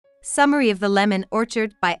Summary of the Lemon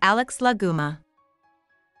Orchard by Alex La Guma.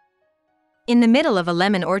 In the middle of a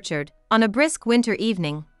lemon orchard, on a brisk winter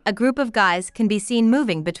evening, a group of guys can be seen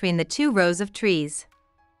moving between the two rows of trees.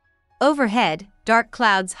 Overhead, dark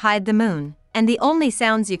clouds hide the moon, and the only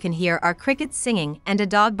sounds you can hear are crickets singing and a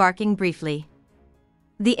dog barking briefly.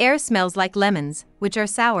 The air smells like lemons, which are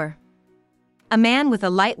sour. A man with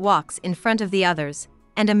a light walks in front of the others,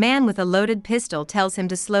 and a man with a loaded pistol tells him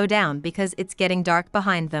to slow down because it's getting dark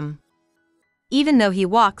behind them. Even though he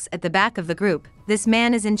walks at the back of the group, this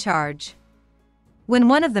man is in charge. When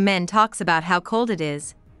one of the men talks about how cold it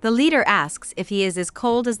is, the leader asks if he is as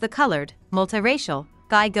cold as the colored, multiracial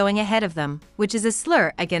guy going ahead of them, which is a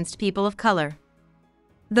slur against people of color.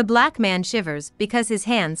 The black man shivers because his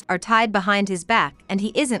hands are tied behind his back and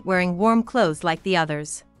he isn't wearing warm clothes like the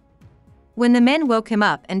others. When the men woke him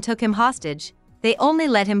up and took him hostage, they only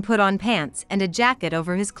let him put on pants and a jacket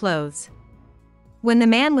over his clothes. When the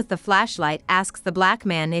man with the flashlight asks the black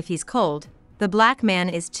man if he's cold, the black man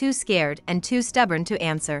is too scared and too stubborn to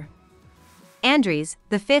answer. Andres,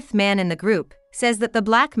 the fifth man in the group, says that the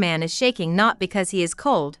black man is shaking not because he is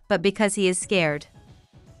cold but because he is scared.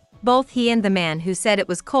 Both he and the man who said it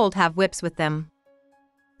was cold have whips with them.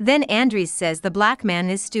 Then Andres says the black man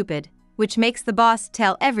is stupid, which makes the boss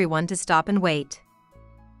tell everyone to stop and wait.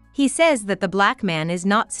 He says that the black man is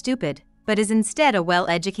not stupid, but is instead a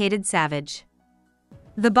well-educated savage.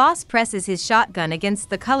 The boss presses his shotgun against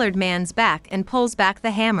the colored man's back and pulls back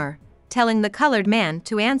the hammer, telling the colored man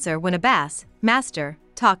to answer when a bass master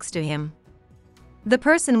talks to him. The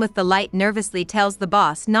person with the light nervously tells the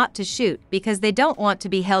boss not to shoot because they don't want to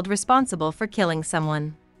be held responsible for killing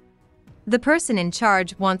someone. The person in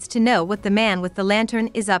charge wants to know what the man with the lantern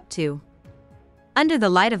is up to. Under the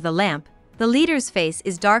light of the lamp, the leader's face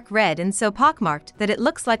is dark red and so pockmarked that it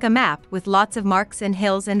looks like a map with lots of marks and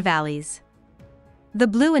hills and valleys. The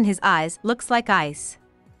blue in his eyes looks like ice.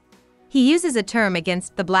 He uses a term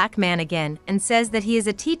against the black man again and says that he is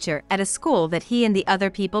a teacher at a school that he and the other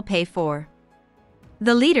people pay for.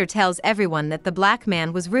 The leader tells everyone that the black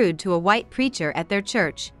man was rude to a white preacher at their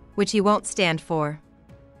church, which he won't stand for.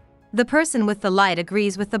 The person with the light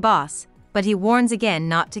agrees with the boss, but he warns again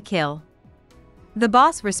not to kill. The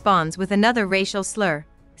boss responds with another racial slur,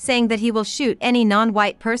 saying that he will shoot any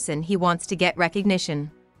non-white person he wants to get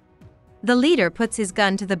recognition. The leader puts his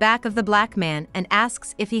gun to the back of the black man and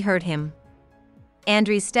asks if he heard him.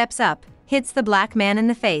 Andres steps up, hits the black man in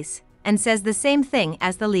the face, and says the same thing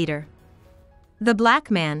as the leader. The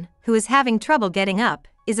black man, who is having trouble getting up,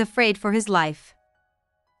 is afraid for his life.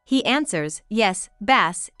 He answers, "Yes,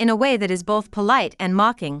 bass," in a way that is both polite and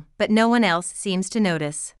mocking, but no one else seems to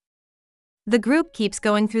notice. The group keeps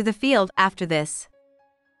going through the field after this.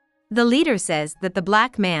 The leader says that the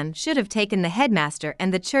black man should have taken the headmaster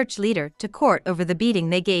and the church leader to court over the beating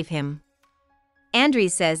they gave him.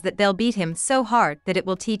 Andres says that they'll beat him so hard that it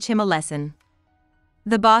will teach him a lesson.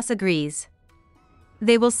 The boss agrees.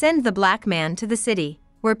 They will send the black man to the city,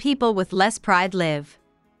 where people with less pride live.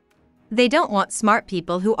 They don't want smart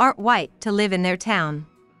people who aren't white to live in their town.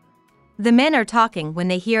 The men are talking when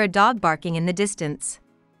they hear a dog barking in the distance.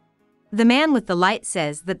 The man with the light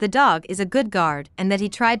says that the dog is a good guard and that he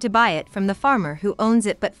tried to buy it from the farmer who owns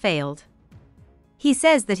it but failed. He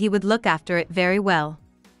says that he would look after it very well.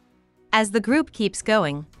 As the group keeps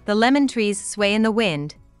going, the lemon trees sway in the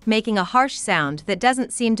wind, making a harsh sound that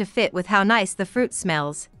doesn't seem to fit with how nice the fruit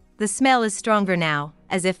smells. The smell is stronger now,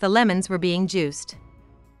 as if the lemons were being juiced.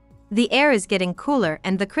 The air is getting cooler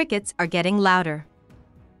and the crickets are getting louder.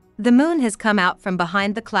 The moon has come out from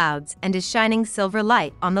behind the clouds and is shining silver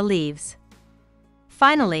light on the leaves.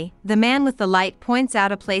 Finally, the man with the light points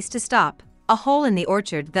out a place to stop, a hole in the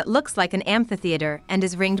orchard that looks like an amphitheater and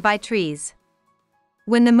is ringed by trees.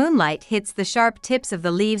 When the moonlight hits the sharp tips of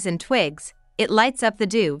the leaves and twigs, it lights up the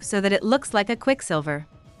dew so that it looks like a quicksilver.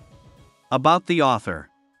 About the author.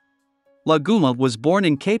 La Guma was born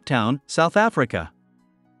in Cape Town, South Africa.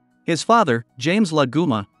 His father, James La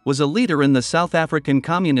Guma, was a leader in the South African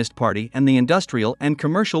Communist Party and the Industrial and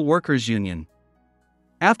Commercial Workers' Union.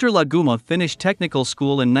 After La Guma finished technical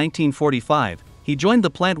school in 1945, he joined the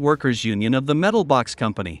Plant Workers' Union of the Metal Box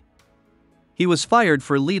Company. He was fired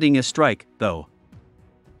for leading a strike, though.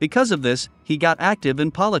 Because of this, he got active in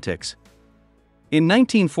politics. In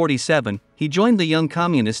 1947, he joined the Young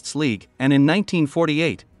Communists League, and in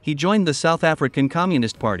 1948, he joined the South African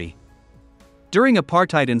Communist Party. During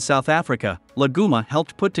apartheid in South Africa, La Guma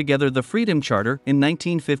helped put together the Freedom Charter in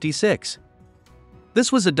 1956. This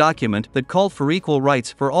was a document that called for equal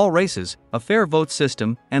rights for all races, a fair vote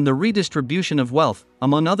system, and the redistribution of wealth,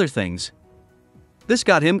 among other things. This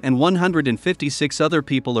got him and 156 other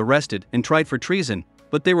people arrested and tried for treason,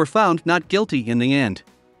 but they were found not guilty in the end.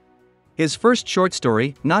 His first short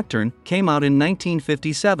story, Nocturne, came out in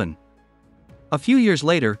 1957. A few years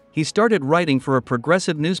later, he started writing for a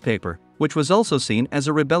progressive newspaper, which was also seen as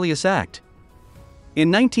a rebellious act. In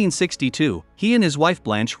 1962, he and his wife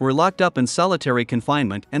Blanche were locked up in solitary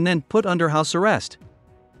confinement and then put under house arrest.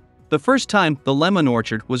 The first time The Lemon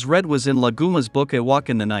Orchard was read was in La Guma's book A Walk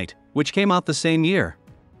in the Night, which came out the same year.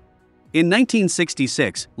 In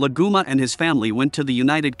 1966, La Guma and his family went to the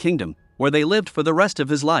United Kingdom, where they lived for the rest of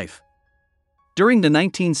his life. During the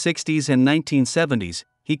 1960s and 1970s,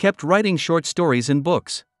 he kept writing short stories and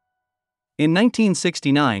books. In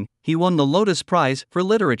 1969, he won the Lotus Prize for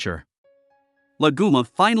Literature. La Guma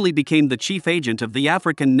finally became the chief agent of the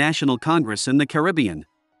African National Congress in the Caribbean.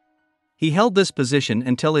 He held this position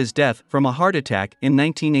until his death from a heart attack in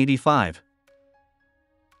 1985.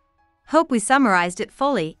 Hope we summarized it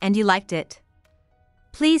fully and you liked it.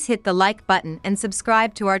 Please hit the like button and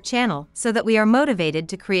subscribe to our channel so that we are motivated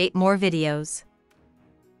to create more videos.